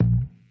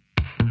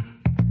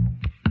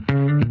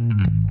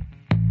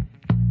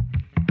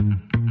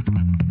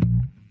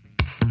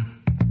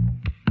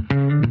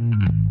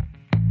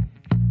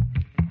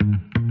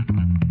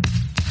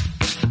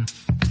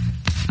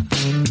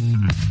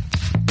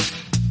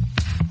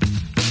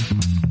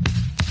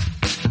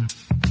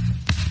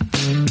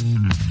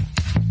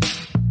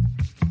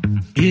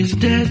is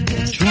that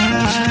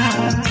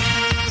trifecta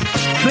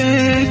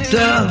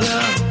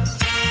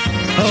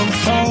of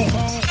funk.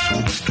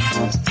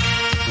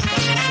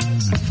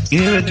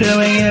 Give it to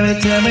me, give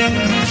it to me.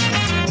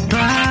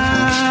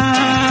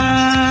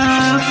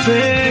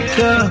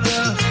 Trifecta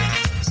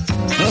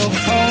of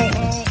funk.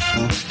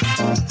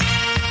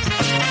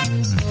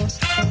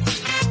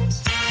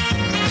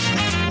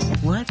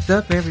 What's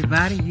up,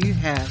 everybody? You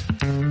have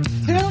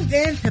tuned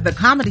in to the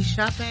Comedy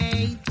Shop's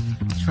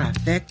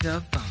Trifecta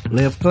of Funk.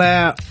 Left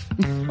clap.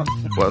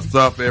 What's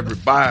up,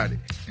 everybody?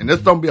 And this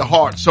don't be a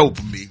hard show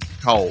for me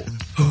because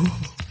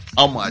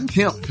I'm gonna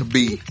attempt to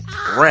be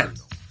random.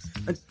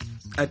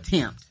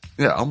 Attempt.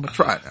 Yeah, I'm gonna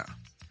try now.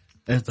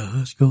 As the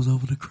hush goes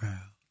over the crowd.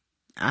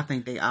 I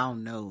think they all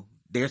know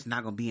there's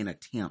not going to be an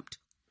attempt.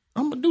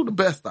 I'm gonna do the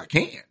best I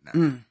can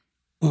now.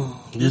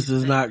 This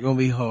is not going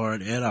to be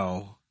hard at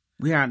all.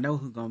 We already know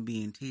who's going to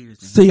be in tears.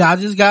 See,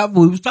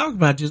 we was talking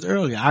about this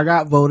earlier. I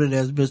got voted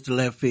as Mr.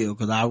 Left Field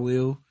because I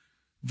will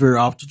veer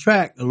off the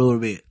track a little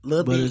bit.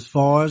 As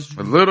far as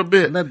A little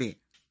bit.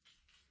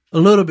 a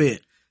little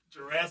bit.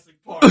 Jurassic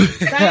Park.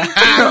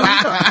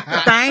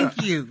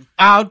 Thank you.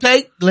 I'll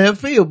take Left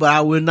Field, but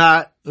I will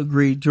not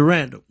agree to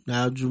random.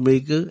 Now,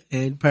 Jamaica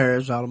and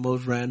Paris are the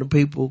most random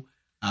people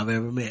I've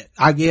ever met.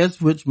 I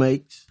guess, which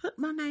makes Put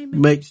my name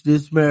in.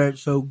 this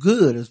marriage so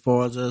good as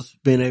far as us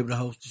being able to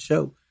host the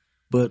show.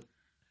 But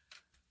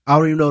I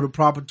don't even know the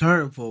proper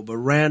term for it, but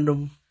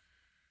random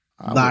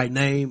by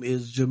name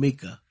is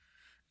Jamaica.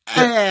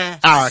 I can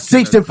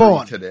 60-40.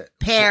 agree to that.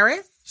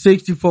 Paris.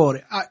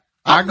 60-40.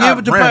 I give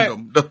it to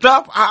random. The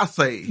stuff I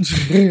say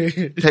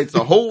takes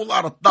a whole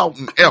lot of thought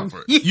and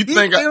effort. You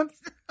think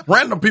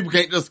random people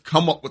can't just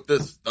come up with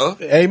this stuff?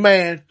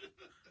 Amen.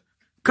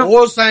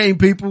 Or same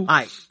people. All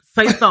right.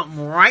 Say something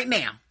right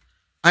now.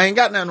 I ain't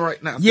got nothing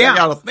right now. So Yeah. I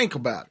gotta think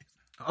about it.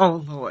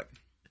 Oh, Lord.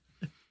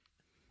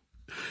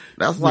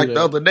 That's like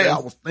the other day I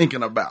was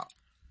thinking about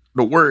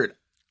the word.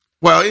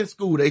 Well, in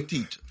school they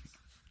teach us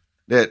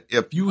that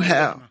if you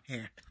have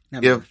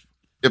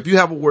if you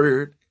have a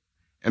word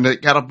and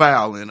it got a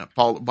vowel in it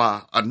followed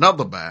by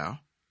another vowel,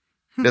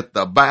 that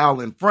the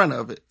vowel in front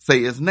of it say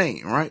its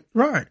name, right?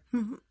 Right.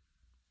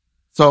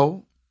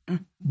 So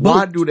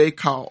why do they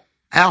call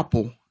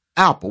apple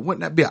apple?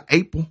 Wouldn't that be an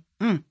apple?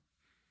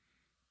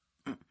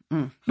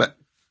 But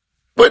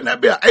wouldn't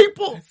that be an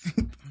apple?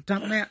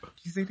 Dump that.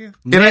 You see this?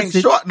 It ain't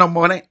short no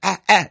more. It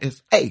ain't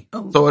it's A.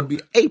 So it'd be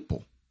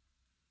apple.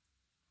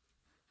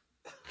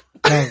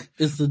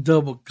 It's a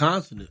double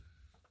consonant.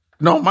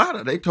 No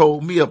matter. They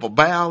told me of a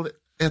vowel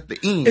at the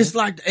end. It's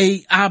like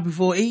the I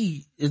before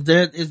E. Is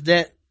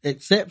that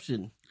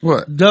exception?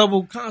 What?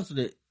 Double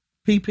consonant.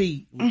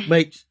 PP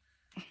makes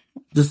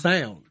the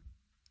sound.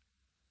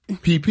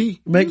 PP.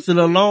 Makes it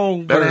a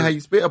long That word. ain't how you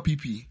spell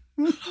PP.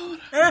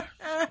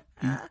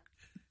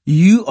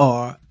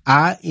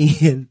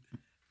 URINATE.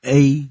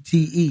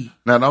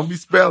 Now don't be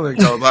spelling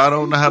because I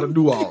don't know how to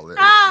do all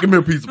that. Give me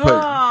a piece of paper.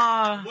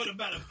 What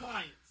about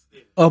appliance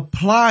then?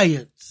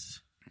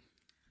 Appliance.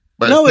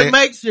 But No, it's it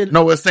makes it.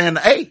 No, it's saying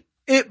the A.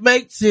 It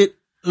makes it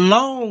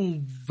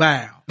long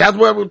vowel. That's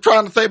what we're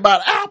trying to say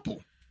about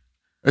apple.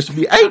 It should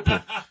be apple.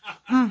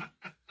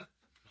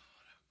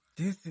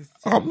 This is.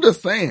 I'm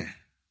just saying.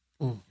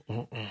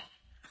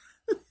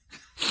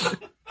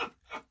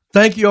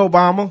 Thank you,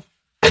 Obama.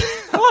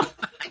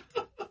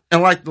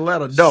 And like the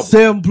letter double.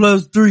 7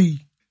 plus 3,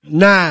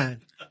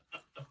 9.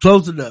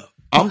 Close enough.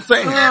 I'm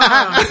saying.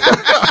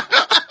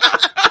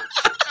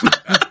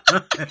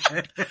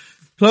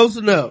 Close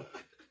enough.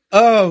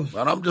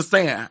 But I'm just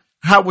saying,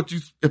 how would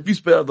you, if you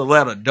spell the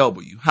letter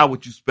W, how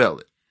would you spell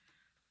it?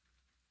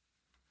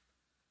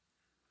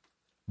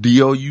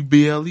 DOUBLE?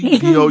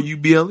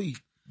 DOUBLE?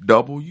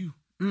 W.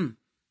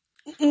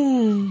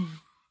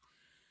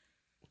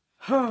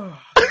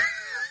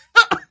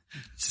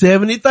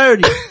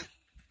 70-30.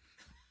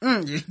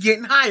 You're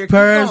getting higher. Keep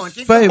Paris going.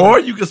 Keep favor. Or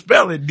you can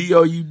spell it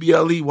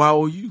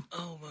DOUBLEYOU.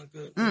 Oh my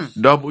goodness.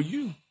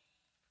 W.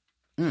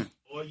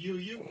 Or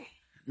you.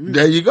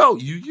 There you go.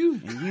 You.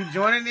 And you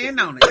joining in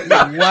on it.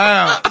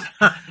 Wow.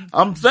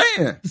 I'm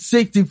saying.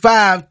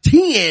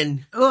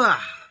 65-10. Ugh.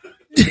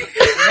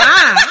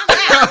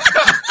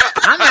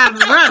 I'm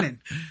out running.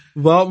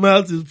 Vault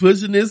Mouse is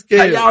pushing this How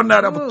scale. y'all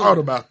not ever thought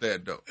about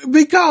that though?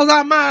 Because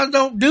our minds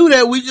don't do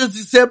that. We just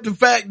accept the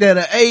fact that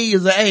an A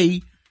is an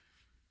A,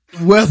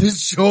 whether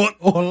it's short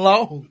or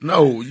long.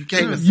 No, you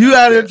can't. You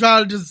out here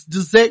trying to just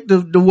dissect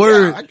the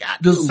word, I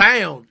got the to.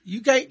 sound.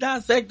 You can't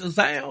dissect the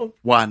sound.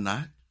 Why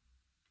not?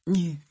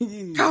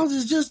 Because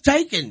it's just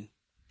taken.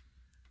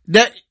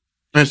 That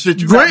And shit,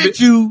 you grant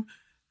you,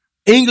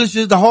 English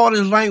is the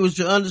hardest language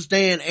to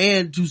understand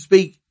and to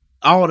speak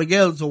all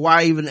together. So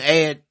why even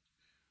add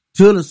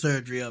to the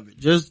surgery of it?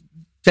 Just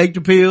take the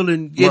pill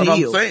and get what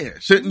healed. I'm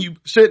saying.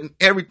 Shouldn't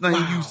everything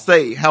you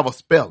say have a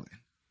spelling?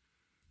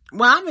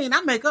 Well, I mean, I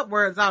make up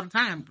words all the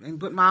time and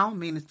put my own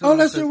meanings to Oh, them.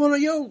 let's hear one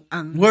of your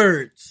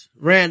words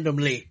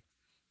randomly.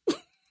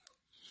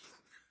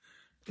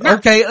 Now,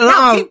 Okay,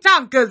 now keep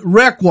talking, cause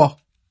Requa.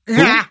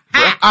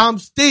 I'm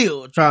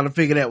still trying to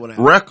figure that one out.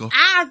 Record.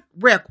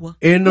 Requa.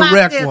 In the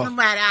Like there's Requa.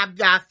 somebody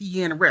I see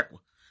you in a Requa.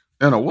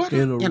 And a what?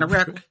 In a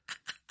Requa.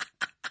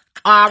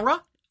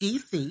 Aura,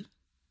 E-C,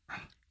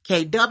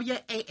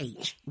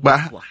 K-W-A-H. But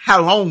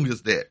how long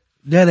is that?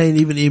 That ain't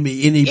even in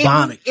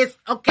Ebonics. It's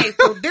okay,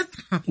 so this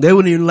They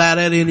wouldn't even allow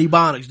that in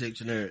Ebonics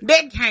dictionary.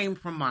 that came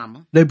from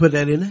Mama. They put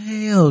that in.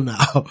 Hell no.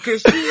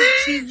 Cause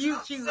she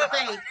would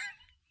say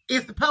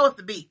it's supposed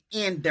to be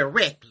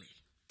indirectly.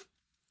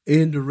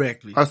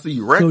 Indirectly. I see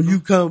you record. So you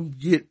come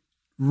get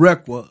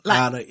Requa Like,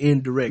 out of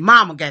indirect.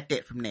 Mama got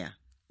that from there.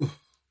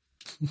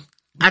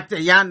 I tell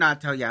y'all know I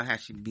told y'all how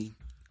she be.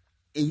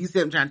 And you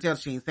said I'm trying to tell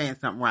her she ain't saying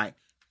something right.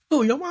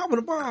 Oh, your mama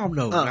the bomb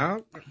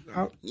though.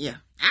 Yeah.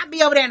 I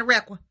be over there in the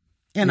Requa.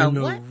 You know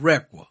what?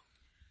 Requa.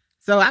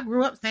 So I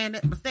grew up saying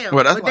that myself.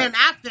 Well, that's but then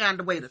I found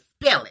a way to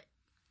spell it.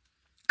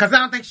 Cause I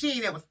don't think she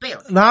ain't ever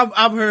spelled it. Now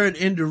I've heard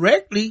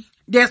indirectly.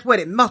 That's what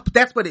it means.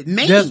 That's what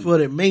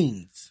it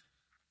means.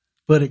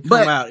 But it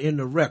come out in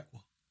the Requa.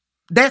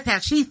 That's how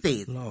she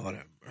says it. Lord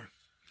have mercy.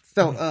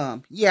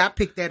 So, yeah, I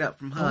picked that up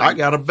from her. I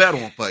got a better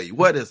one for you.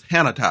 What is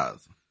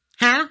sanitizer?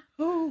 Huh?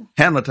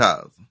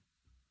 Sanitizer.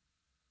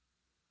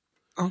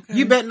 Okay.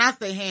 You better not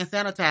say hand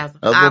sanitizer.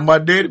 That's what my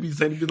daddy be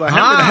saying. He be like,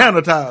 hand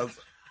me the sanitizer.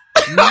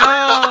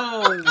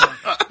 No.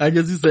 I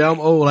guess he say I'm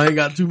old. I ain't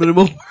got too many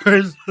more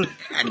words.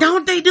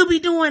 Don't they do be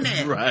doing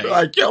that? Right.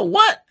 Like, yo,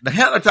 what? The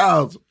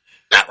sanitizer.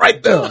 That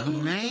right there.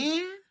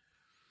 Man.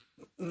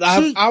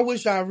 I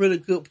wish I really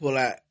could pull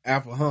out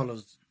Alpha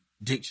Hunter's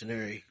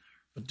dictionary,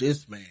 but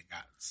this man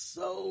got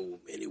so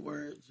many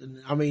words.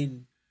 And I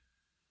mean,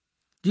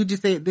 You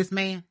just said this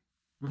man?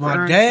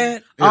 my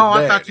dad. I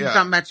dad, thought you were yeah.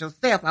 talking about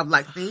yourself. I was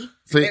like, see?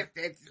 See?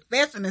 That's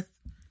specialist.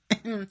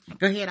 Go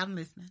ahead, I'm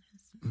listening.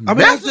 I mean,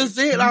 that's just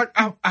it.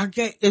 I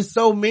can't. It's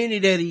so many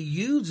that he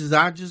uses.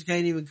 I just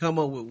can't even come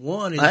up with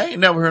one. I ain't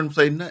never heard him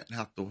say nothing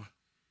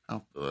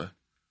after.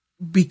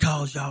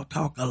 Because y'all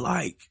talk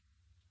alike.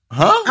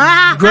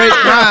 Huh? Great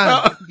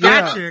minds.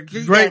 Gotcha.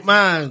 Yeah. Great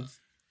minds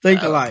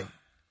think alike.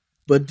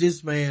 But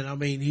this man, I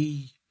mean,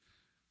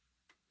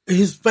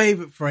 his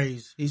favorite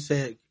phrase, he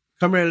said,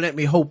 come here and let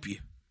me hope you.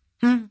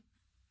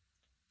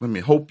 Let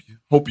me hope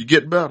you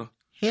get better.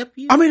 Help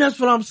you? I mean, that's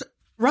what I'm saying.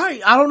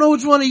 Right. I don't know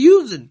which one he's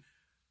using.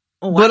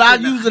 Oh, But I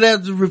could not. use it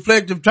as a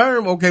reflective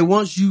term. Okay,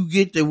 once you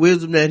get the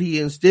wisdom that he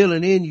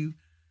instilling in you,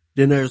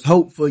 then there's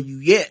hope for you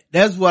yet.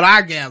 That's what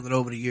I gathered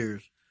over the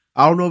years.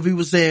 I don't know if he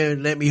was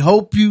saying, let me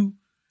hope you,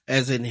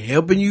 as in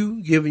helping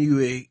you, giving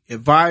you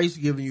advice,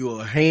 giving you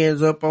a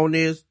hands up on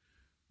this.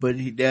 But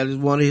that is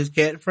one of his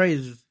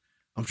catchphrases.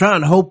 I'm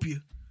trying to hope you.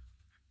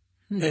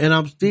 And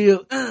I'm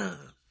still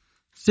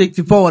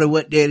 60-40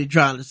 what daddy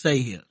trying to say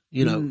here.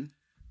 You know,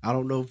 I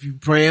don't know if you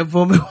praying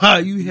for me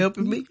while you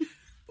helping me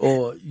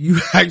or you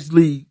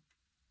actually,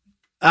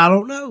 I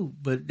don't know,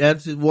 but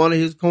that's one of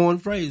his coin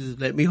phrases.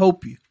 Let me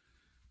hope you.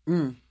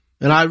 And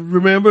I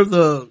remember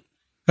come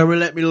and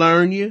let me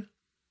learn you.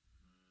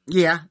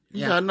 Yeah.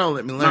 Yeah, I know.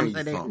 Let me learn you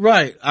something.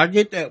 Right. I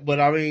get that. But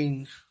I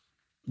mean,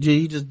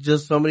 he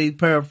just some of these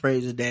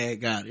paraphrases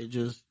dad got. It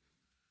just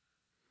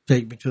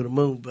take me to the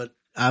moon. But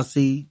I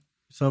see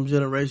some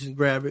generations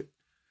grab it.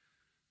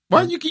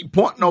 Why you keep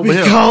pointing over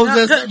here?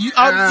 Because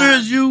I'm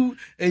serious, you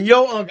and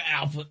your Uncle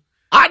Alpha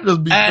I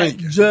just be act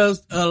thinking.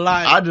 just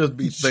alike. I just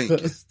be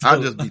thinking. I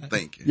just be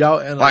thinking.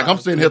 Y'all Like I'm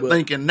sitting here but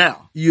thinking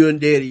now. You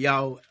and Daddy,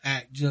 y'all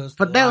act just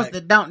For those alike.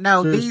 that don't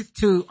know, Serious. these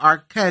two are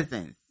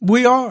cousins.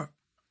 We are.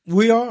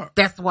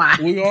 That's why.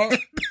 We are.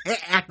 They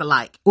act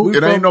alike.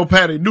 It ain't no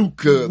Patty Duke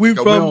cousin. We We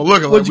from don't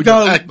look what alike. you We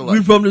call just it? act We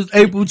alike. from this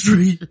April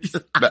tree.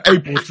 The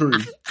April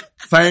tree.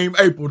 Same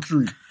April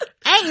tree.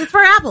 Hey, it's for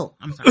Apple.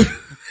 I'm sorry.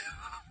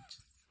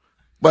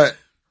 But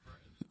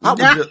I was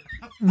just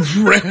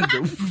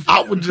Random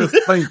I was just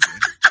thinking.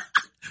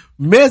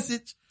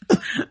 message.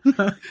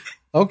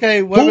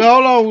 Okay, well,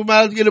 hold on. We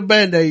might as well get a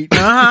Band-Aid.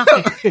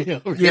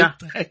 Yeah.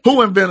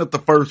 Who invented the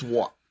first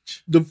watch?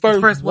 The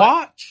first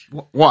watch.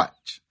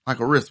 Watch. Like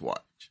a wristwatch.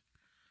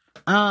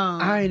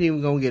 I ain't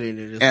even gonna get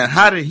into this. And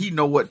how did he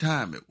know what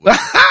time it was?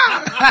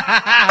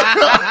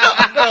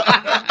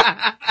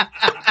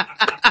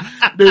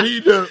 Did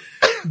he just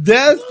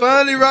That's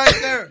funny right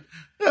there.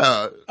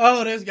 yeah.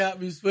 Oh, that's got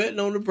me sweating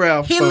on the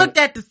brow. He Funk. looked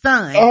at the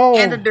sun Oh.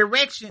 and the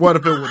direction. What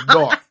if it was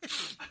dark?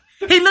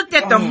 He looked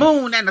at the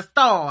moon and the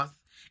stars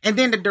and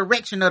then the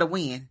direction of the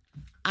wind.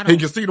 I He don't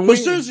can see the But wind.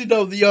 seriously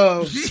though,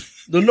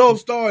 the North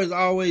Star is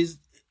always,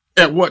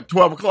 At what,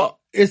 12 o'clock?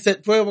 it's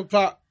at 12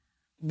 o'clock.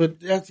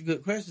 But that's a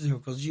good question here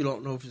because you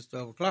don't know if it's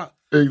 12 o'clock.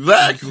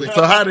 Exactly.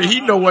 So how did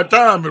he know what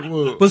time it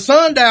was? But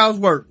sundials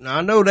work. Now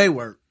I know they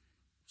work.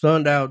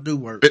 Sundials do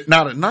work.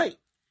 Not at night.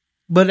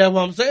 But that's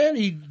what I'm saying.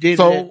 He did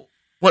So that.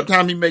 what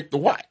time he make the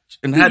watch?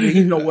 And how did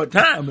he know what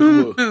time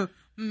it was?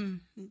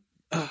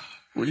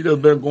 Well, you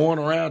just been going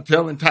around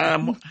telling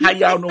time. How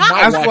y'all know my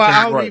That's watch why ain't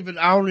I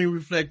don't right? even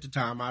reflect the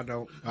time. I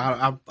don't.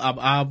 I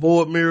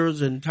avoid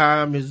mirrors and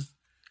time is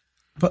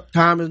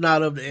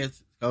not of the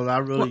essence because I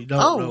really don't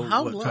know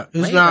hold what up.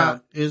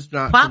 time. It's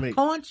not for me.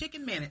 Popcorn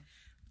chicken minute.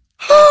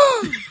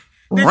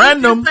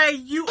 Random. Did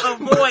you say you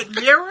avoid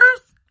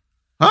mirrors?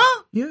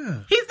 Huh?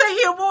 Yeah. He said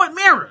he avoid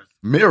mirrors.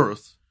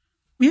 Mirrors.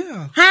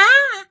 Yeah.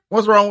 Huh?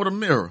 What's wrong with a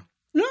mirror?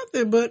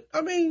 Nothing, but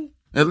I mean,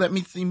 And let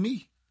me see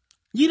me.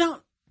 You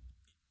don't.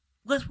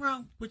 What's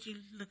wrong with you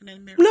looking in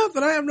the mirror?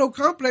 nothing. I have no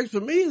complex for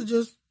me. It's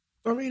just,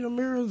 I mean, a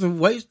mirror is a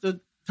waste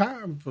of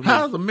time for me.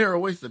 How's a mirror a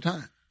waste of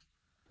time?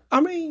 I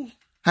mean,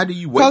 How do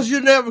you because waste?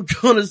 you're never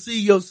going to see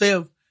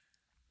yourself.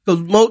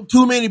 Because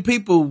too many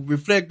people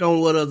reflect on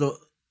what other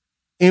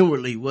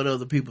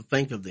people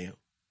think of them.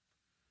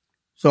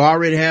 So I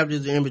already have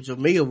this image of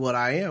me of what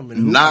I am. And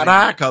who Not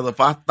I am. I, because if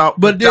I thought,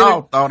 But then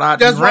y'all thought I'd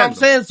That's be what I'm random.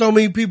 saying. So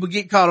many people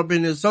get caught up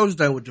in this social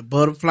thing with the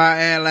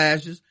butterfly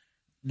eyelashes.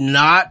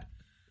 Not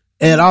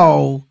at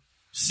all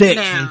sexy.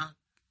 Now,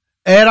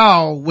 At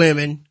all,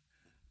 women.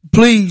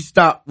 Please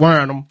stop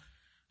wearing them.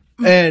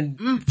 And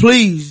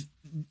please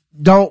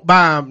don't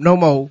buy them no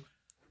more.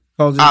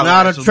 Because it's not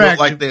Eyelashes look attractive.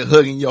 like they're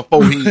hugging your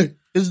forehead.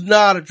 It's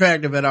not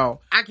attractive at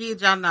all. I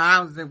kid y'all not,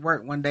 I was at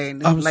work one day and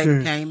this I'm lady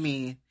serious. came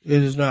in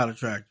It is not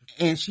attractive.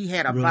 and she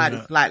had her Really body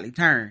not. slightly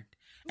turned.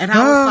 And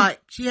I was like,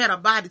 she had her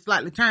body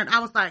slightly turned. I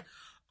was like,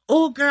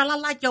 oh girl, I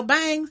like your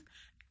bangs.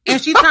 And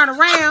she turned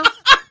around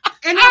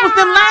and it was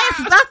them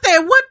lashes. I said,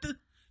 what the?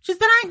 She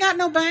said, I ain't got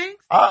no bangs.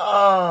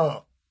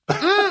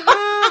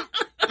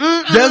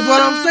 That's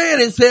what I'm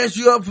saying. It sets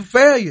you up for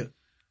failure.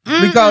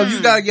 Because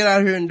you got to get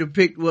out here and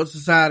depict what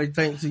society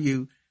thinks of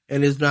you.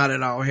 And it's not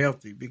at all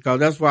healthy. Because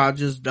that's why I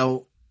just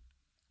don't.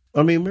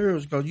 I mean,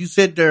 mirrors. Because you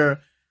sit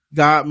there.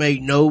 God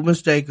made no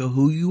mistake of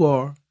who you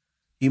are.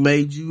 He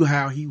made you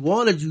how he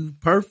wanted you,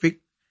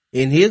 perfect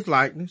in his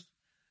likeness.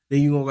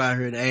 Then you going to go out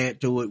here and add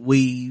to it,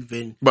 weave.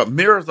 And But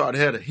mirrors are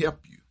there to help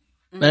you.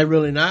 they're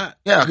really not.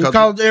 Yeah,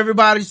 because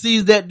everybody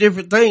sees that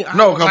different thing. I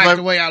No, don't 'cause like like-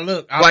 the way I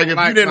look. I like don't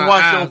if you didn't my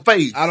wash your eyes.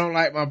 face. I don't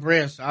like my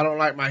breasts. I don't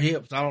like my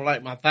hips. I don't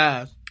like my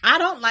thighs. I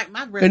don't like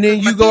my breasts. And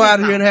then My you go titties out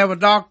here and out. have a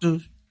doctor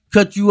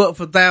cut you up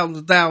for thousands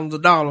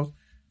of dollars.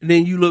 And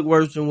then you look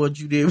worse than what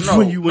you did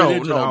when you went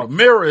into the The office.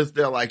 mirror is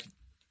there like,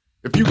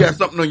 if you got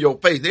something on your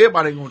face,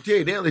 everybody ain't gonna tell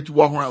you. They'll let you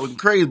walk around looking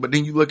crazy, but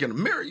then you look in the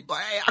mirror, you be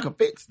like, hey, I can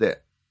fix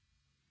that.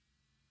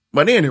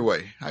 But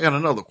anyway, I got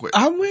another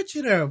question. I'm with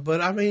you there,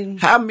 but I mean,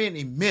 How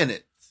many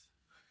minutes,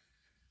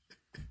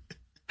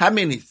 how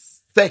many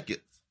seconds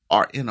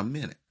are in a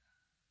minute?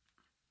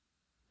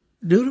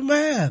 do the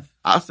math.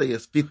 I say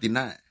it's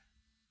 59.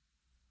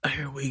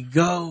 Here we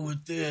go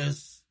with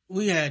this.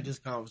 We had this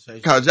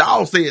conversation. Cause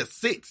y'all say it's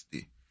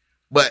 60.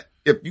 But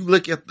if you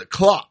look at the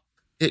clock,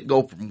 it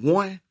go from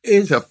 1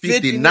 It's to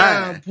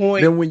 59.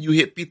 59. Then when you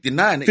hit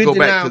 59, it go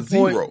back to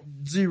 0.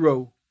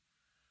 0.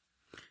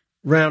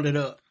 Rounded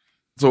up.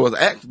 So it's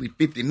actually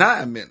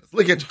 59 minutes.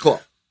 Look at your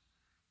clock.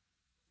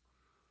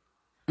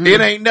 It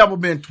ain't never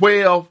been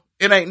 12.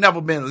 It ain't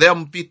never been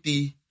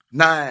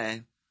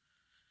 11:59.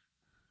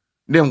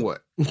 Then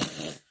what?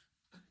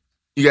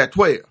 You got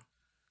 12.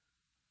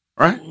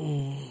 Right?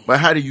 But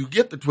how do you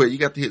get to 12? You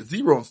got to hit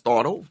 0 and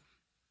start over.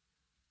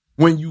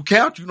 When you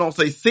count, you don't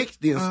say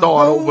 60 and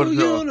start over to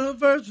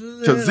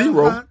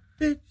 0.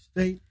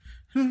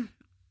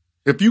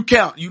 If you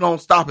count, you don't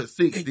stop at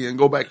 60 and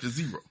go back to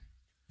 0.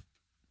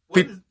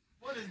 What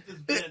is this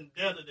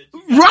vendetta that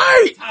you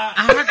Right.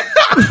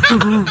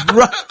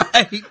 Right.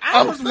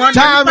 I was wondering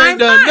Time the ain't same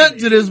done thing. nothing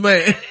to this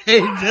man.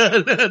 Ain't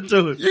done nothing to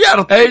him. You gotta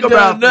Ain't think done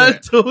about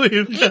that. nothing to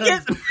him.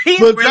 He's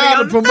But really try to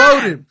on the promote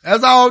side. him.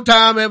 That's all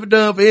time ever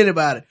done for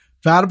anybody.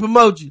 Try to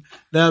promote you.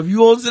 Now, if you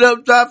want to sit up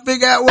and try to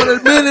figure out what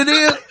a minute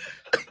is,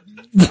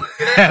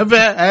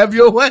 have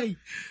your way.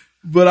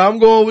 But I'm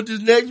going with this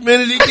next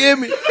minute he give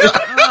me.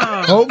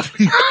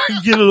 Hopefully, I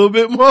can get a little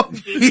bit more.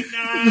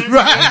 59.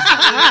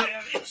 Right.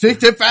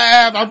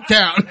 65, I'm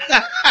counting.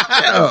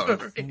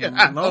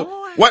 Lord.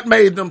 What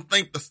made them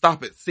think to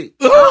stop at 6?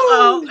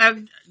 Uh-oh. At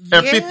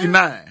Yeah.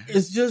 59?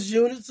 It's just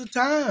units of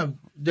time.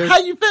 There's How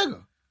you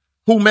figure?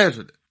 Who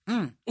measured it?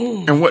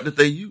 And what did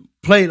they use?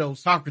 Plato,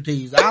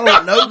 Socrates, I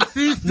don't know.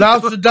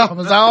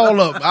 Nostradamus, all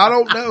of them. I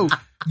don't know.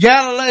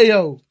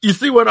 Galileo, You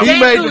see what I'm he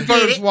That's made who the did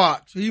first it.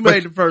 watch. He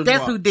made the first That's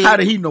watch. who did How it.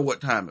 did he know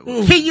what time it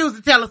was? He used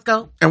a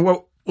telescope. And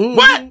what?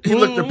 He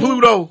looked at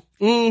Pluto.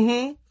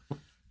 Mm-hmm.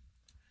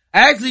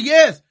 Actually,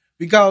 yes,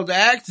 because the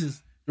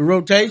axis, the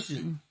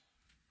rotation,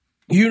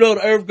 you know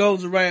the earth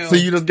goes around. So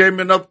you just gave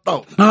me another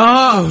thought.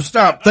 Oh,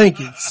 stop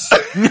thinking.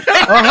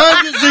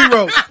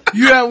 100-0.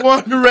 You have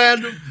one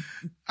random.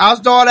 I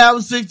started out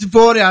with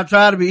 60-40. I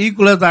tried to be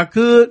equal as I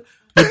could,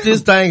 but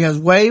this thing has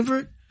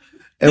wavered.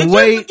 And Did you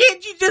wait,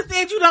 forget you just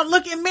said you don't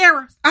look in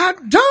mirrors? I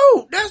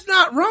don't. That's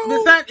not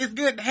wrong. It's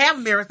good to have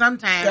mirrors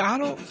sometimes. I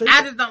don't think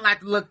I just don't like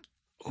to look.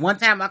 One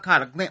time I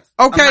caught a glimpse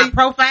Okay. of my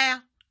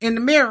profile in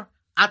the mirror.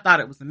 I thought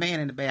it was a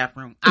man in the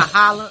bathroom. I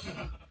hollered.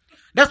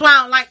 That's why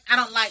I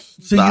don't like.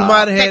 So you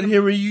might have had Taking-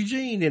 Henry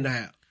Eugene in the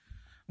house.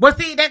 Well,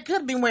 see, that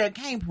could be where it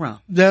came from.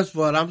 That's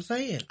what I'm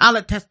saying. All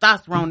the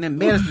testosterone and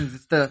medicines and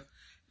stuff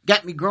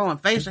got me growing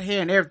facial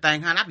hair and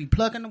everything, honey. I be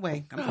plucking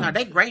away. I'm sorry,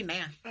 they great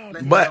now.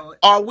 Let's go. But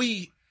are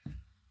we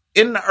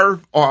in the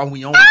earth or are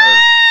we on the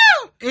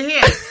earth?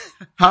 Yeah.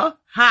 Huh?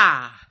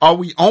 Ha. Are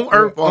we on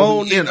earth or are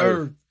On we in the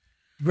earth?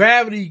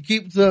 Gravity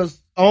keeps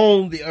us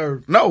on the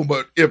earth. No,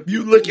 but if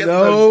you look at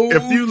No, the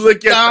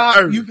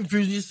earth, you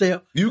confuse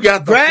yourself. you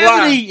got the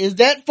Gravity is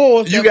that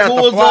force You that got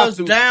the pulls fly us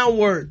suit.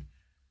 downward.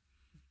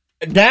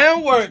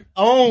 Downward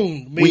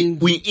on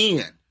means we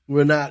in.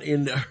 we're not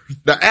in the earth.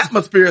 The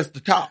atmosphere is the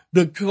top.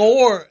 The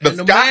core The and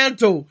the sky-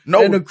 mantle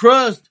No. and the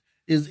crust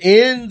is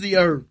in the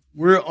earth.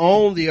 We're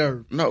on the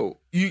earth. No,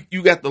 you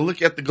got to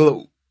look at the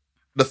globe.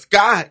 The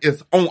sky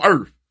is on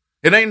Earth.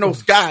 It ain't no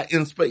sky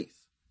in space.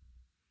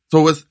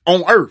 So it's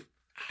on Earth.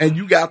 And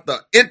you got to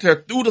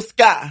enter through the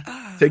sky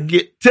to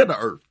get to the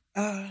Earth.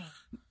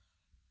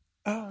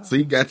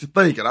 See, got you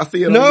thinking. I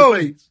see it on your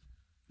face.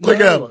 Look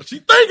No. at her. She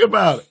think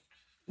about it.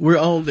 We're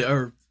on the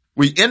earth.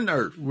 We in the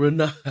Earth. We're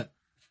not.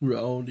 We're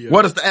on the earth.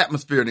 What is the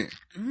atmosphere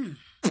then?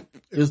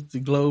 It's the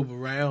globe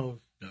around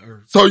the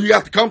earth. So you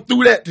got to come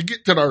through that to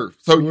get to the Earth.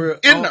 So We're you're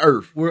in on, the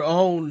Earth. We're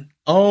on.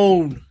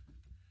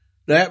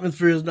 The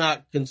atmosphere is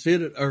not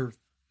considered earth.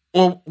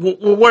 Well,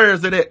 where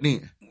is it at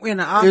then? We're in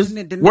an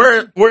alternate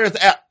dimension.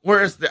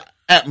 Where's the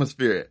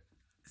atmosphere at?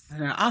 It's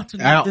an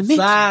alternate Outside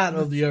dimension.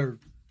 of the earth.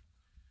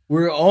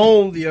 We're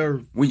on the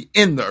earth. We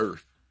in the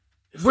Earth.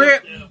 It's Where-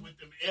 up there with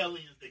them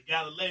aliens that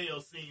Galileo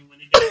seen when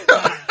he got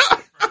flying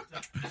for the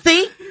first time.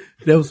 See?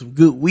 That was some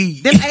good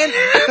weed. Them aliens,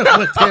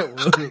 What that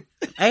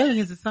was.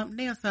 aliens is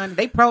something else, son.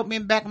 They probed me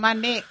in the back of my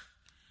neck.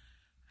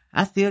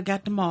 I still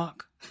got the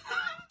mark.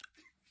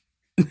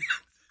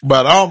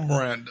 But I'm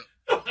Brandon.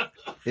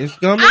 It's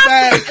coming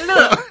back.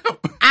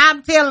 Look,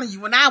 I'm telling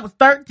you, when I was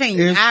 13,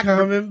 It's I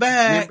coming remember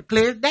back.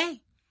 clear as day.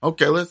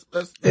 Okay, let's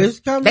It's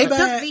coming They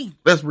back. took me.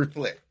 let's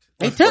reflect.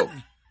 They Let's took go.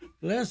 me.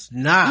 Let's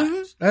not.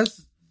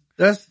 Mhm.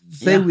 Let's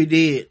say Yeah. we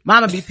did.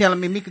 Mama be telling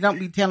me, Mika, don't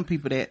be telling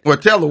people that. Well,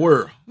 tell the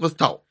world. Let's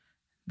talk.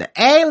 The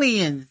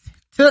aliens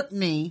took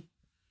me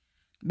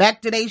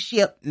back to their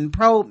ship and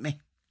probed me.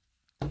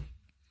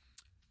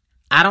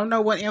 I don't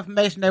know what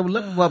information they were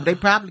looking for, but they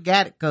probably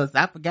got it because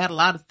I forgot a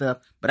lot of stuff.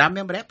 But I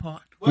remember that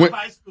part. What When-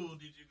 high school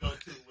did you go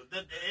to? Was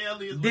that the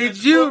aliens? Was Did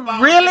that the you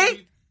football really?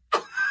 team?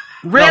 No,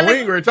 we Really?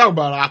 ain't gonna talk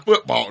about our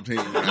football team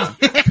now.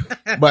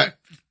 but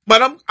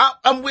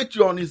I'm with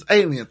you on this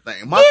alien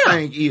thing. My Yeah.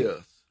 thing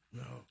is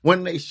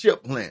when they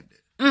ship landed,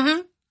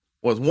 Mm-hmm.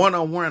 was one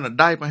of them wearing a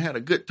diaper and had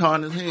a guitar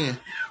in his hand?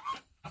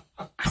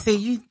 I said,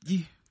 you,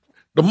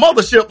 The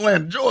mothership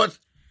landed, George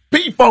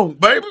P. Funk,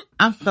 baby.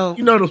 I'm so,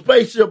 You know the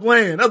spaceship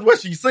land. That's what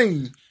she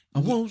seen. I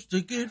want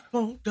to get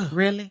funked up.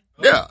 really?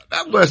 Yeah,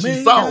 that's what she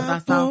Make saw.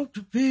 I want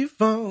to be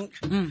funk.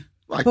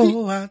 Like,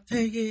 Oh, I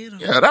take it.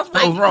 yeah, that's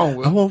what was wrong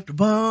with I her. want the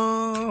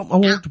bomb. I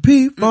want the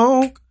P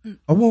funk.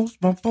 I want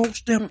my funk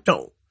stepped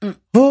on.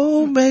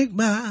 Oh, make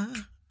my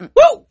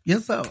woo.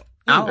 Yes, sir.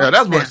 Oh, Yeah,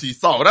 that's now. what she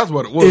saw. That's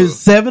what it was.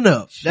 It's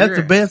 7-Up. Sure. That's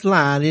the best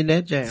line in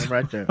that jam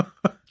right there.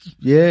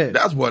 Yeah.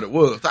 That's what it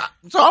was.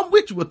 So I'm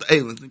with you with the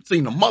aliens.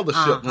 Seen the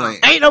mothership land.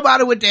 Ain't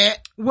nobody with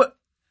that. What?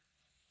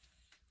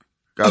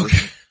 'Cause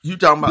you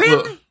talking about Really?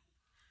 little,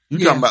 you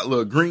Yeah. talking about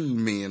little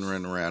green men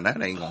running around.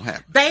 That ain't gonna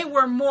happen. They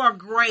were more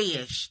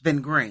grayish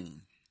than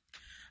green.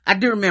 I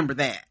do remember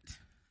that.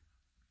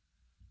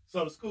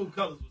 So the school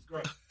colors was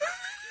great.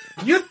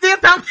 You still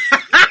talking?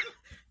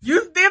 You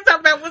still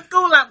talking about what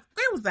school I?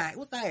 Where was I?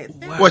 What's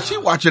that? Well, she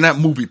watching that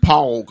movie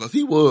Paul because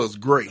he was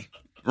gray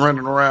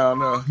running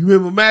around. You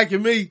remember Mac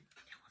and me?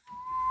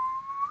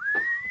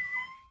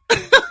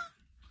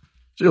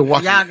 She was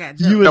watching Y'all got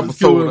You jokes. in the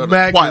school episode with of the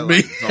Mac and Twilight. me.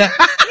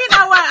 You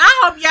know what?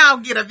 I hope y'all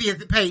get a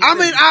visit page. I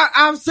mean,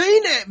 I've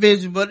seen that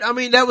vision, but I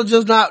mean, that was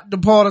just not the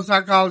part of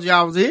psychology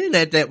I was in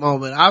at that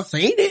moment. I've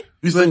seen it.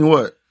 You seen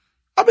what?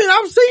 I mean,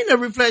 I've seen the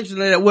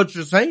reflection of that, what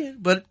you're saying,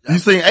 but You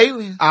seen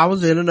Alien? I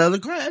was in another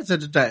class at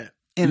the time.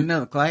 in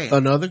another class.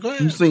 Another class.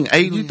 You seen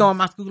Alien? You throwing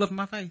my school up in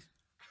my face?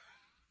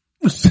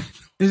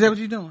 Is that what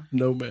you doing?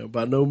 No, man.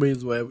 By no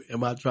means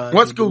am I trying.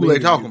 What to school demean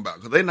they talking you. about?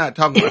 Because they not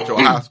talking about your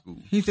high school.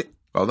 He said,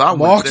 Because I went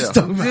Marcus there.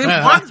 talking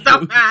about "Mark's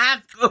talking about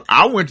high school.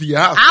 I went to your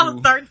high I school.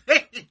 was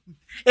 13.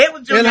 It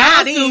was junior in high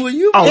high school then. when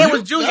you. Oh, It you-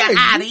 was junior hey,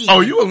 high then.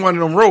 Oh, you was one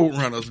of them road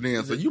runners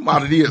then, so you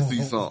might have did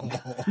see something.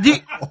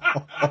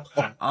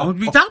 I was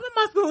be talking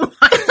about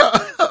my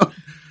school.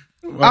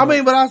 I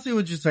mean, but I see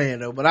what you're saying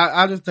though. But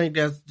I just think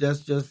that's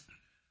just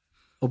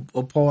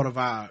a part of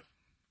our.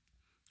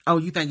 Oh,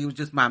 you think it was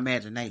just my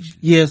imagination?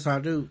 Yes, I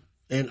do.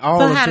 And all.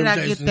 So the how did I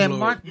get temptations, that Lord.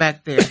 mark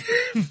back there?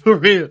 For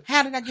real?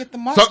 How did I get the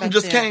mark Something back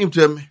just there? came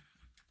to me.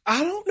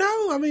 I don't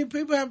know. I mean,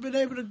 people have been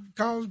able to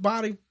cause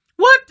body.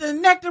 What, the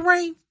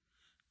nectarine?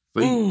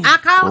 See? I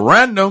called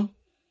Random.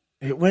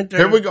 It went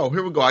there. Here we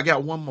go. I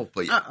got one more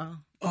for you.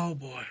 Oh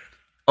boy.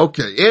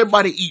 Okay,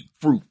 everybody eat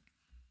fruit.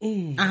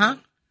 Uh-huh.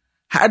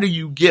 How do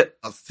you get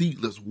a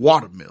seedless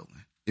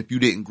watermelon if you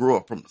didn't grow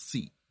up from the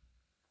seed?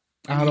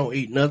 I don't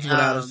eat nothing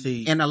without a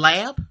seed. In a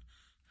lab?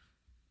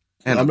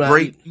 And I'm a not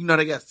grape, eating- you know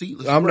they got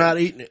seedless. I'm grapes. not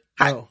eating it.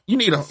 No. You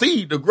need a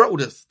seed to grow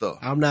this stuff.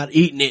 I'm not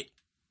eating it.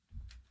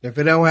 If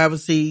it don't have a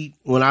seed,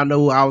 when I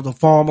know I was a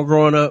farmer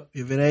growing up,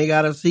 if it ain't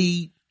got a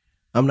seed,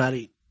 I'm not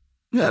eating.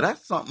 Yeah,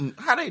 that's something.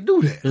 How they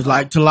do that? It's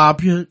like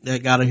tilapia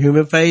that got a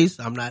human face.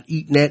 I'm not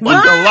eating that.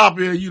 Like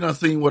tilapia, you done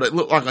seen what it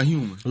look like a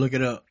human. Look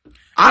it up.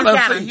 I done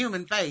got a seen.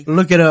 human face.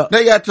 Look it up.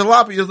 They got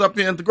tilapias up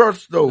here at the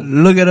grocery store.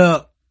 Look it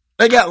up.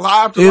 They got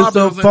live It's tilapias a in the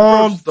grocery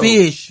farm store.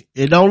 fish.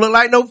 It don't look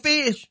like no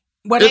fish.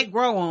 Well, they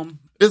grow them.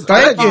 It's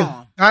Thank you.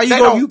 farm. How you They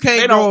go? don't- You they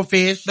can't don't- grow a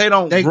fish. They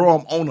don't grow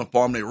them on the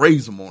farm. They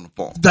raise them on the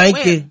farm.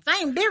 Thank you.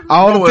 Same difference.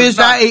 All No, the it's fish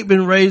I not. ate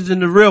been raised in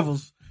the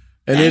rivers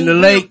and They in the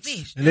ain't real lakes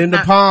fish. and in the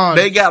Not- pond.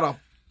 They got a.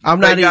 I'm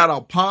they not got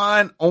a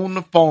pond on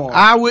the farm.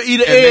 I would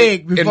eat an And they- egg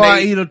and before I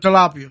they- eat a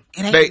tilapia.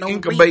 It ain't They no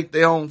incubate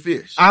their own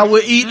fish. I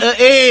would eat an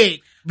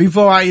egg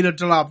before I eat a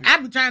tilapia. I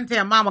be trying to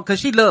tell Mama because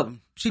she love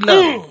them. She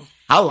love them.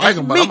 I like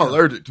them, but I'm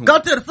allergic to them. Go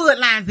to the food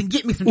lines and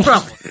get me some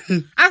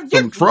truffles. I get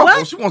Some truffle.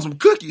 What? She wants some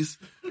cookies.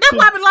 That's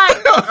why I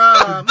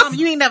be like, Mama,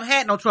 you ain't never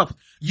had no truffles.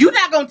 You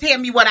not gonna tell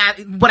me what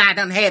I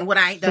done had and what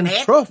I ain't done Some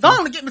had. truffles? Go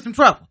on and get me some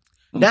truffles.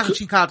 That's what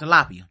she called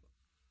tilapia.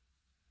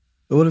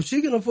 Well, if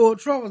she can afford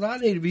truffles, I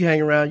need to be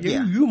hanging around you.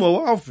 Yeah. You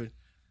more often.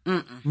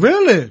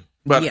 Really?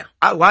 But Yeah.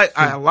 I like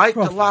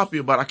truffles.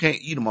 tilapia, but I can't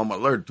eat them. I'm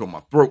allergic to them.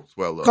 My throat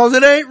swell up. Cause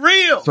it ain't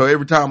real. So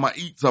every time I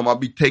eat some, I'll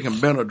be taking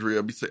Benadryl.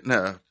 I'll be sitting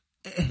there,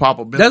 pop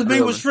a Benadryl. That's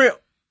me with shrimp.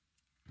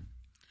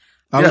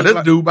 I Yeah, was this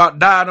like- dude about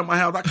died in my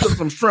house. I cooked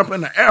some shrimp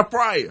in the air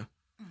fryer.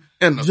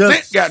 And the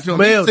Just scent got to him.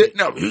 smelled He's sitting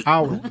there. I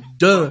was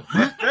done.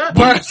 But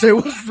I said,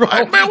 what's wrong?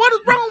 Like, man, what is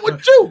wrong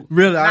with you?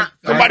 Really?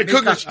 Somebody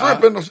cooking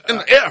shrimp in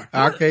the air.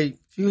 I can't.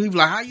 He was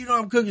like, how you know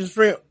I'm cooking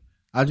shrimp?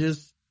 I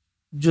just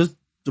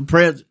the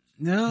present.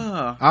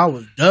 No. I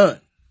was done.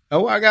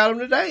 That's why I got him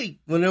today.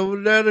 When they were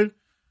there to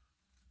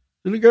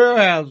the girl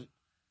house,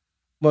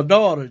 my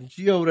daughter, and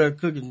she over there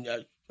cooking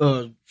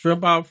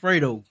shrimp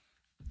Alfredo.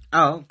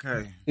 Oh,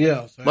 okay.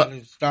 Yeah, so But- I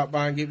had to stop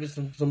by and get me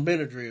some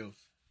Benadryls.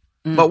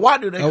 But why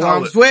do they That's why call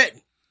I'm it?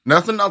 sweating.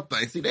 That's another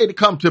thing. See, they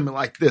come to me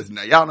like this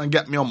now. Y'all done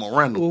got me on my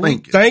random Well,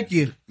 thinking. thank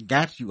you.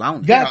 Got you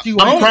on. Got you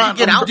I'm on. trying-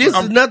 Get out. This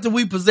is nothing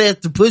we possess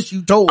to push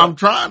you toward. I'm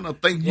trying to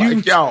think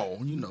like y'all,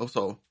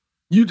 so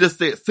you just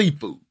said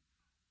seafood.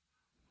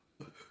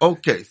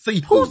 Okay,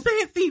 seafood. Who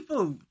said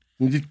seafood?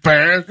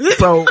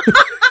 So,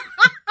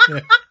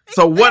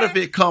 so what if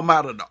it come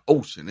out of the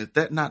ocean? Is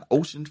that not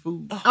ocean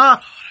food?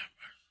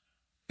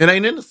 It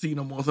ain't in the sea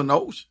no more. It's in the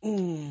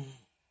ocean.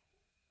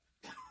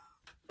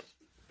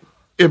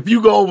 If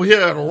you go over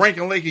here at a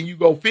Rankin Lake and you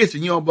go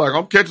fishing, you don't be like,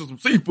 I'm catching some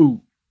seafood.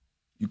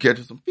 You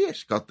catching some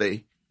fish because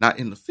they not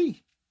in the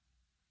sea.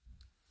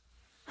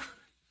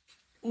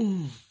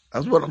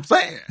 That's what I'm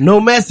saying. No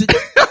message.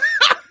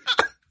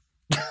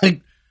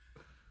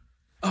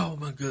 Oh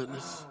my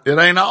goodness. It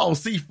ain't all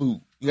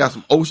seafood. You got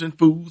some ocean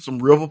food, some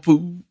river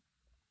food,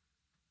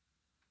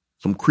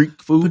 some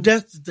creek food. But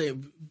that's the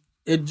thing.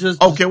 It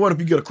just Okay, what if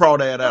you get a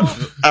crawdad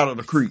out of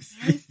the creek?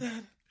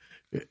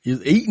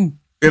 is eating.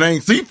 It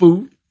ain't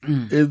seafood.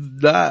 It's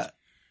not.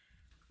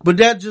 But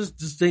that's just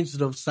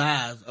distinction of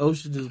size.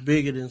 Ocean is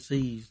bigger than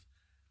seas,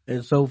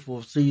 and so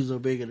forth. Seas are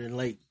bigger than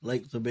lakes.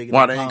 Lakes are bigger.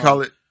 Why than they ain't ponds.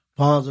 call it?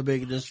 Ponds are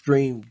bigger than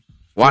streams.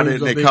 Why Streams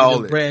didn't are they bigger call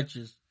than it?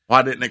 branches?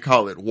 Why didn't they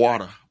call it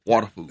water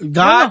food?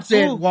 God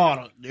said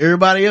water.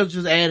 Everybody else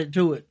just added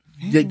to it.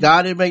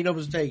 God didn't make no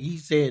mistake. He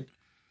said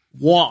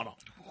water.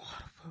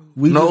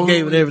 We No. just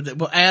gave it everything.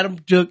 But Adam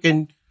took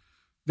and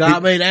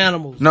God made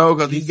animals. No,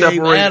 because he gave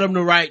separated. Adam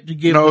the right to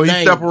give No, the he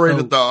name.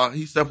 separated So,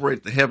 he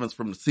separated the heavens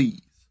from the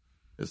seas.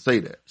 Let's say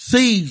that.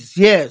 seas,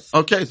 yes.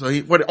 Okay, so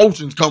where the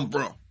oceans come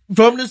from,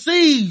 From the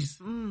seas.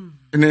 and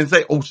then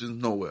say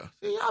oceans nowhere.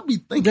 See, I be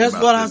thinking. That's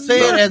about what I this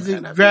said stuff, as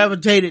man. it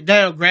gravitated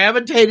down,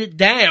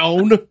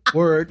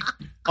 word,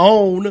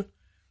 on,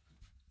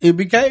 it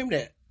became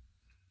that.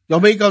 I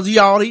mean, because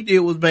all he did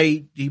was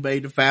he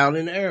made the fowl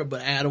in the air,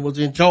 but Adam was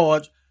in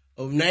charge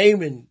of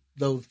naming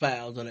those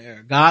fowls in the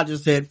air. God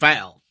just said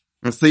fowls.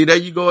 And see, there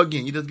you go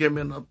again. You just gave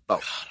me another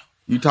thought.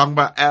 You talking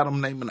about Adam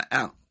naming the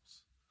animals.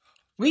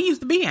 We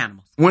used to be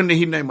animals. When did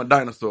he name a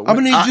dinosaur? I'm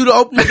gonna need you to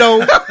open the door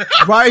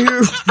right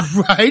here,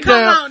 right Come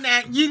now. on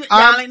now.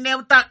 Y'all ain't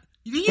never thought.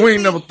 We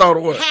ain't never thought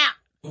of what.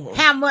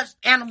 How much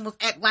animals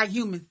act like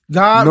humans?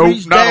 God Nope,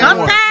 reached not down.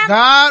 one.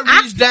 God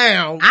reached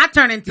down. I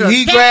turn into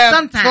He a cat grabbed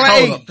sometimes.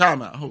 clay. Hold up,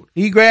 time out. Hold up.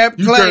 He grabbed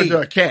You turned clay. into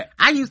a cat.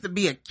 I used to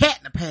be a cat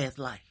in the past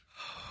life.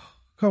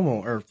 Come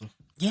on, Eartha.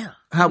 Yeah.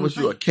 How was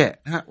you a cat?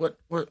 What?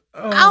 Oh,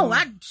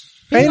 I.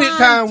 Ain't it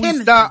time we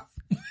tendencies. stop?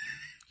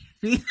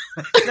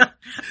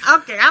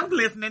 Okay, I'm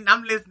listening.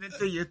 I'm listening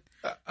to you.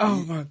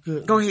 Oh my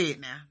goodness. Go ahead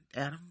now,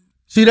 Adam.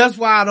 See, that's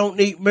why I don't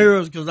need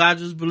mirrors, because I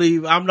just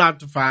believe I'm not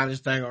the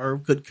finest thing on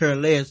earth, could care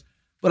less.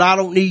 But I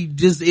don't need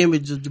this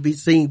image to be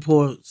seen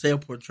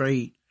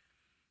self-portrayed.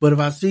 But if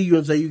I see you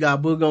and say you got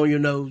a book on your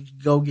nose,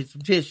 go get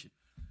some tissue.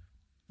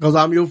 Because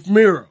I'm your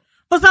mirror.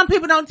 But some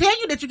people don't tell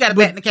you that you got a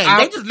bat in the cage.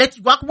 They just let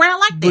you walk around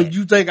like that. But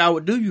you think I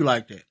would do you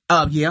like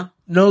that? Yeah.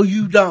 No,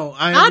 you don't.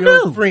 I am I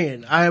your do.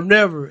 friend. I have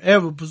never,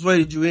 ever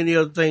persuaded you any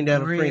other thing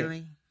than a friend.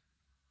 Really?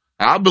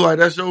 I'll be like,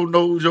 that's your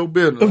nose, your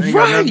business. Ain't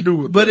got nothing to do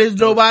with But that. it's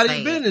nobody's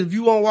Sad. business. If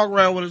you want to walk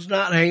around with a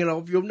snot hanging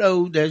off your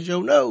nose, that's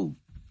your nose.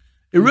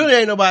 It really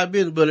ain't nobody's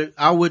business, but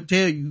I would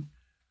tell you,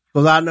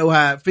 Cause I know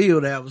how it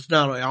feel to have a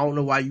snot on. I don't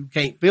know why you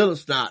can't feel a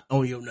snot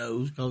on your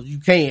nose, cause you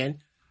can.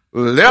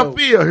 Left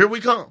ear, here we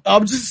come.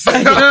 I'm just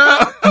saying,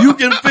 you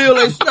can feel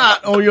a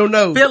snot on your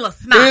nose. Feel a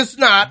snot. It's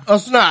not a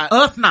snot.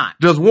 A snot.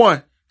 Just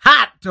one.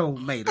 Hot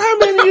tomato. How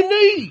many you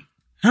need?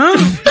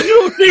 Huh?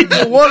 You don't need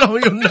the one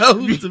on your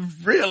nose to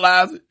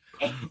realize it.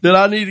 That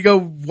I need to go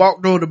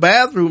walk to the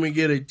bathroom and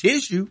get a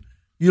tissue.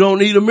 You don't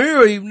need a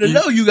mirror even to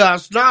know you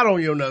got snot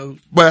on your nose.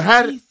 But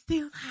how did, He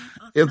still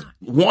has a it's snot.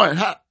 one,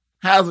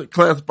 how's it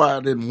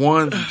classified in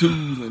ones and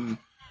twos and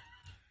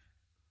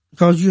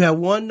Cause you have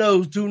one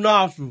nose, two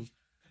nostrils.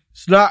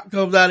 Snot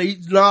comes out of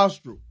each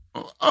nostril.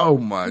 oh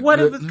my What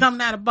if goodness. it's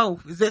coming out of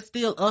both? Is that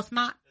still a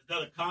snot? Is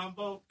that a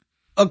combo?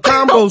 A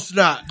combo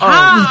snot.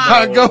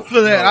 Ah. I go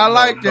for that. I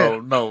like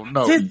that. No.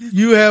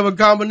 You have a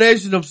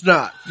combination of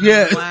snot.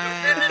 Yes.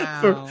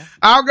 Wow.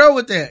 I'll go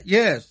with that.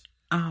 Yes.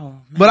 Oh,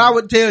 man. But I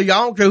would tell you, I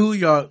don't care who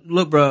you are.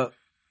 Look, bro,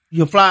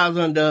 your fly's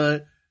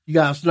undone. You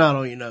got snot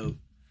on your nose.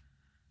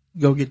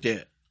 Go get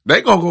that.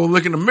 They gonna go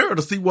look in the mirror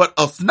to see what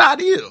a snot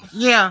is.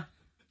 Yeah.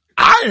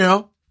 I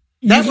am.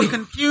 That would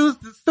confuse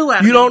the stew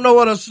out of You me. don't know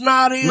what a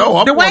snot is? No,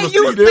 I'm The way going to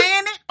you see this.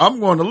 saying it? I'm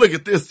going to look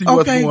at this, see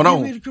what's Okay, going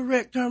give me on. the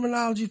correct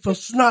terminology for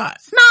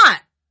snot. Snot.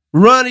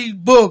 Runny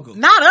booger.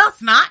 Not a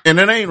snot. And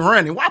it ain't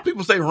running. Why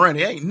people say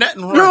running? Ain't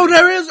nothing running. No,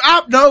 there is.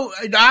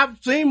 I've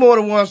seen more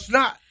than one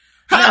snot.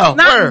 How?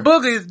 Snot Where? and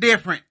booger is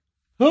different.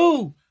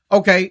 Who?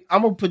 Okay,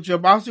 I'm gonna put you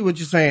up. I'll see what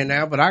you're saying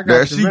now, but I got There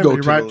your she go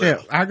remedy to right the there.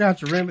 left. I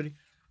got your remedy.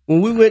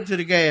 When we went to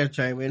the gas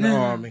chamber in the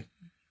army,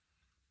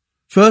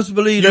 trust and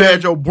believe You there's-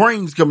 had your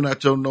brains coming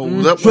out your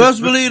nose. That was- trust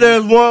and believe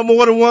there's more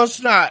than one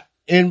snot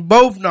in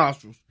both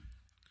nostrils.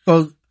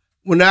 Cause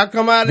when I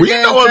come out of the We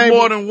gas know it's chamber,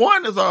 more than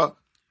one. Is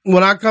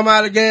when I come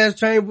out of the gas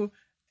chamber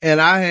and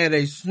I had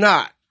a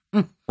snot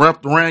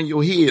wrapped around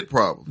your head,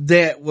 probably.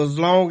 that was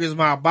long as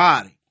my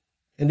body.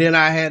 And then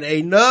I had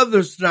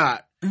another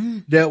snot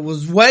that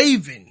was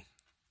waving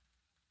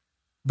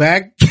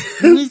back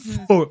and He's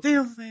forth.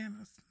 still saying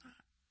a snot.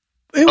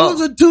 It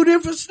was a two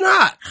different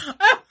snot.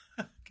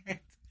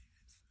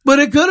 But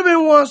it could have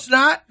been one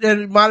snot that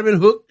it might have been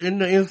hooked in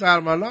the inside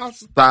of my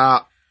nostril.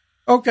 Stop.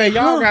 Okay,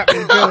 y'all got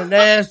me feeling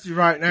nasty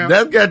right now.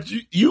 That's got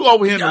you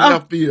over here in the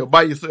left field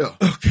by yourself.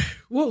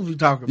 What was we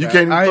talking about? You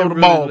can't even I throw ain't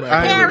the ball really- back.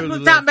 I ain't Harris really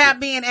was talking listening. about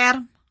being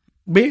Adam.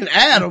 Being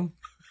Adam.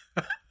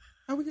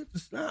 How we get the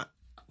snot?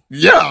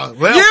 Yeah,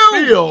 left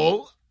You.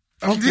 field.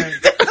 Okay.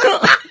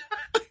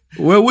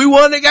 Well, we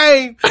won the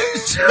game.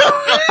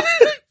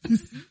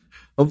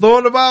 I'm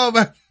throwing the ball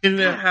back in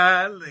there.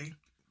 Golly.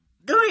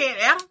 Go ahead,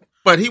 Adam.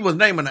 But he was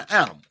naming the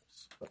animals.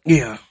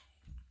 Yeah.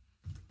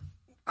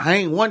 I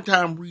ain't one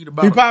time read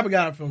about. He probably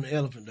got it from the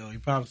elephant, though. He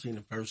probably seen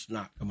the first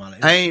snot come out of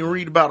it. I ain't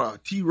read about a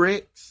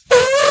T-Rex.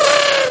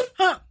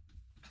 Huh.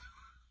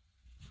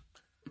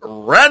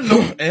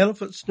 Random.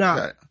 Elephant snot.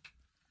 Okay.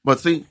 But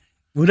see,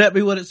 Would that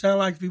be what it sounded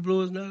like if he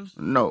blew his nose?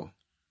 no.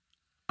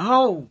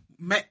 Oh,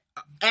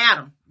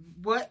 Adam.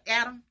 What,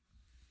 Adam?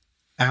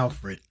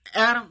 Alfred.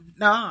 Adam?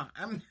 No.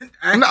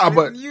 Nah,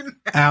 but-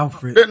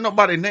 Alfred. Didn't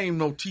nobody name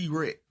no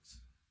T-Rex.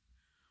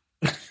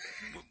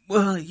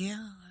 Well,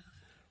 yeah.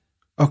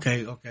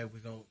 Okay, we're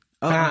going.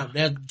 Time.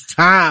 That's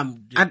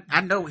time.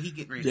 I know what he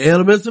getting ready The to say.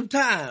 elements of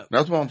time.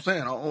 That's what I'm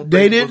saying. I don't They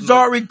think it didn't was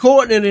start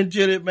recording it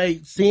until it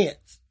made sense.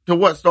 to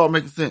what start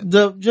making sense.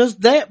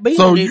 Just that being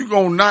So it, you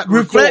gonna not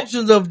record?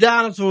 reflections of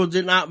dinosaurs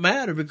did not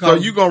matter So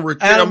because you gonna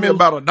tell me animals-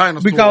 about a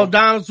dinosaur? because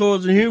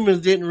dinosaurs and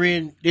humans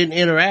didn't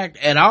interact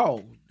at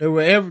all. They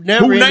were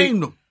never who any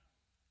named them?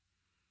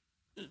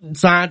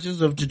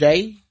 scientists of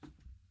today,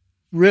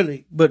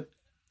 really. But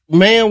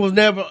man was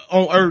never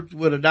on Earth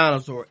with a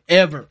dinosaur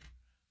ever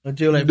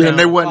until they Then found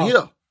they a wasn't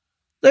fossil. here.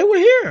 They were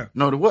here,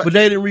 No, they wasn't. but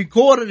they didn't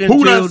record it Who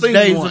until done the seen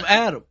days one? of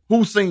Adam.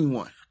 Who seen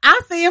one?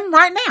 I see him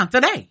right now,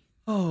 today.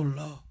 Oh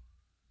Lord.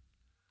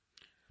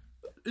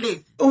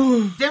 Listen,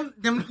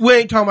 them We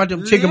ain't talking about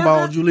them chicken liver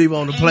balls you leave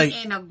on the plate.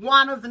 and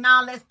iguanas and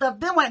all that stuff.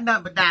 Them ain't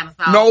nothing but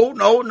dinosaurs.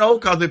 No.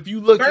 Because if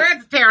you look, at,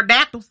 Birds are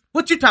pterodactyls.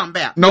 What you talking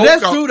about? no, But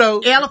that's 'cause true though,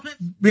 Elephants.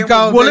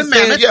 because woolly they said,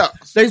 mammoths. Yeah,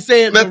 they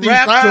said let the these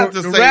raptor,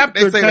 scientists the say raptor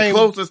they say the came,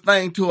 closest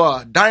thing to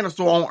a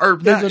dinosaur on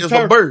Earth now is a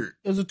turkey. bird.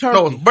 It's a No,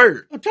 turkey. it's a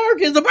bird. A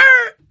turkey is a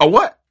bird. A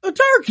what? A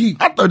turkey.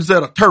 I thought you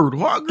said a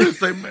turtle. I was gonna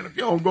say, man, if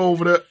you don't go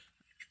over there.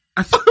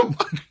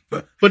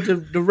 But the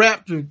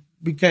raptor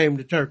became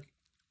the turkey.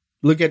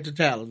 Look at the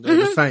talons. They're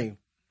the same.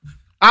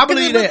 I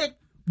believe Look that. at-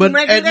 But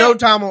look at at no that.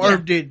 time on Yeah.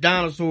 Earth did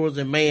dinosaurs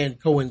and man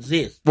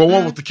coexist. Well,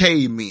 what was the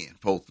cavemen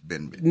supposed to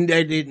been?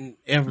 They didn't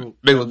ever.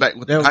 They was back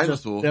with the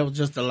dinosaurs. That was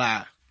just a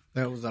lie.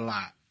 That was a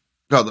lie.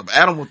 Because if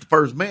Adam was the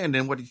first man,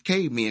 then where these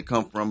cavemen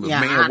come from? If Yeah,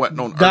 man wasn't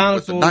on Earth with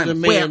Dinosaurs the and dinosaurs.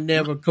 man Well-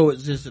 never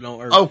coexisted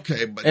on Earth.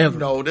 Okay, but Ever. you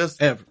know this.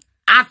 Ever.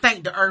 I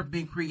think the earth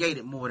been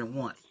created more than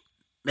once.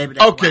 Maybe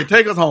that's Okay, why.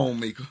 take us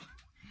home, Mika.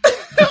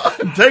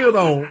 Take us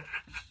home.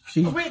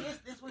 She Wait, this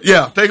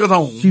Yeah, take us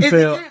home. she Is it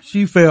failed. time?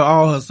 She failed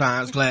all her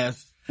science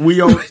classes. We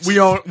on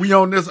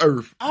this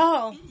Earth.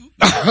 Oh,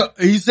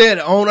 He said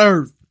on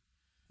Earth,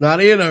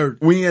 not in Earth.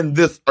 We in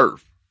this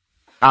Earth.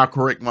 I'll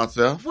correct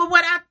myself. well,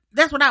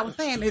 that's what I was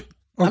saying.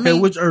 Okay,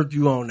 which earth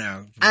you on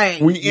now?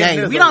 We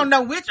don't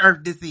know which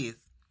earth this is.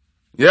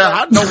 Yeah,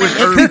 I know which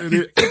earth it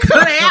is. It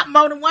could have happened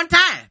more than one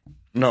time.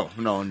 No.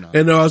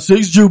 And there are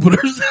 6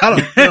 Jupiters. I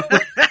don't know.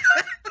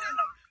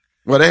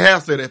 Well, they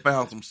have said they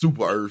found some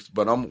super earths,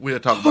 but we'll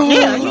talk about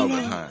that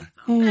another time.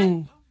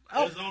 Okay.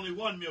 There's only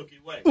one Milky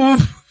Way. One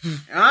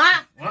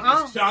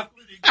It's chocolate.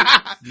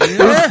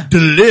 It's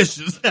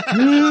delicious.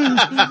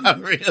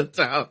 Real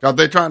talk. Cause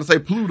they're trying to say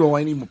Pluto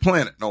ain't even a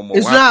planet no more.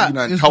 It's not. You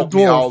It's taught a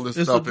me all dwarf. this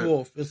It's stuff. a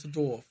dwarf. It's a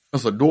dwarf.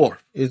 It's a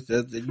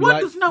dwarf.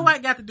 What does Snow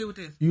White got to do with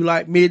this? You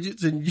like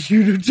midgets and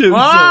you do too.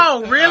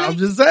 Oh, so, really? I'm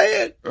just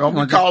saying.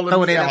 I'm calling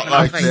throw it it out in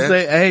like my You that.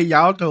 say, hey,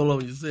 y'all told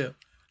on yourself.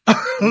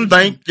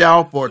 Thank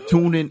y'all for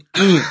tuning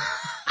in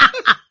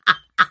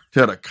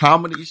to the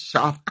Comedy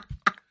Shop.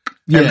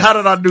 And how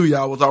did I do,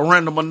 y'all? Was I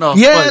random enough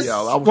Yes, for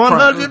y'all? I was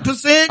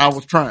 100%. I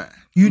was trying.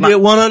 You did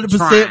 100%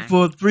 trying.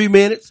 for 3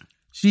 minutes.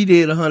 She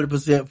did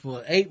 100%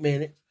 for 8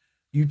 minutes.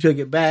 You took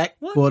it back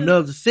for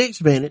another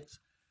 6 minutes.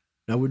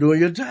 Now we're doing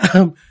your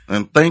time.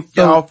 And thank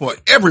y'all for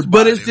everybody.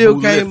 But it still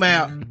who came listened.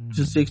 out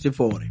to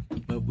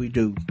 60-40. But we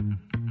do.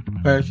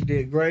 Paris, you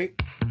did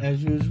great,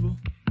 as usual.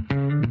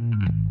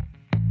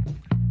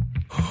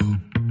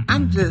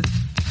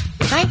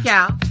 Thank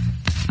y'all.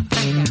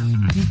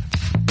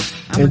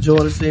 And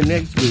join us in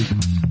next week.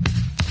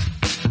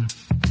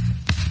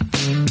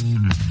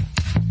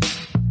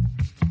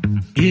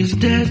 Is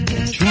that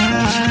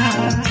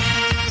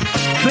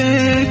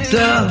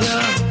Trifecta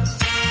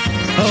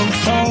O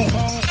Funk?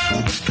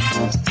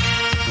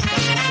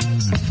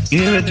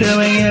 Give it to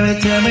me, give it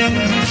to me.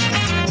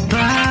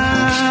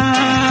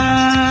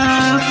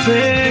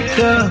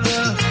 Trifecta